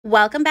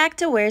Welcome back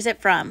to Where's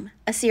It From,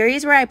 a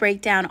series where I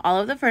break down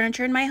all of the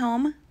furniture in my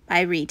home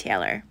by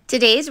retailer.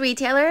 Today's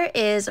retailer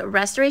is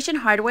Restoration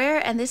Hardware,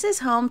 and this is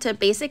home to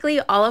basically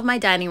all of my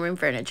dining room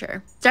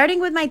furniture. Starting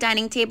with my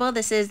dining table,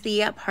 this is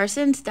the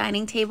Parsons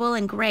dining table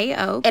in gray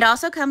oak. It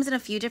also comes in a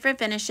few different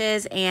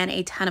finishes and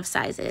a ton of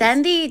sizes.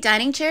 Then the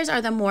dining chairs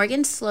are the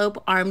Morgan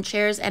Slope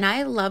armchairs, and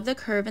I love the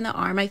curve in the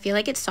arm. I feel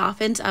like it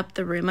softens up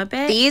the room a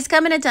bit. These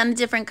come in a ton of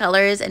different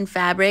colors and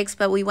fabrics,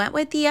 but we went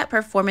with the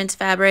performance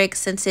fabric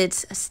since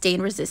it's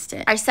stain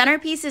resistant. Our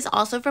centerpiece is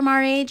also from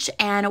RH,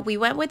 and we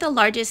went with the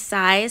largest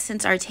size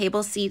since our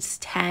table seats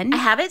 10. I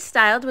have it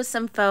styled with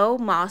some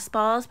faux moss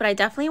balls, but I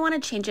definitely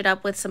want to change it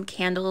up with some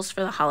candles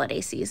for the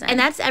holiday season. And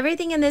that's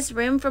everything in this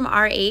room from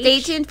RH.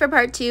 Stay tuned for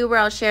part 2 where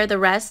I'll share the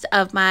rest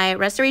of my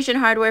Restoration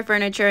Hardware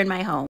furniture in my home.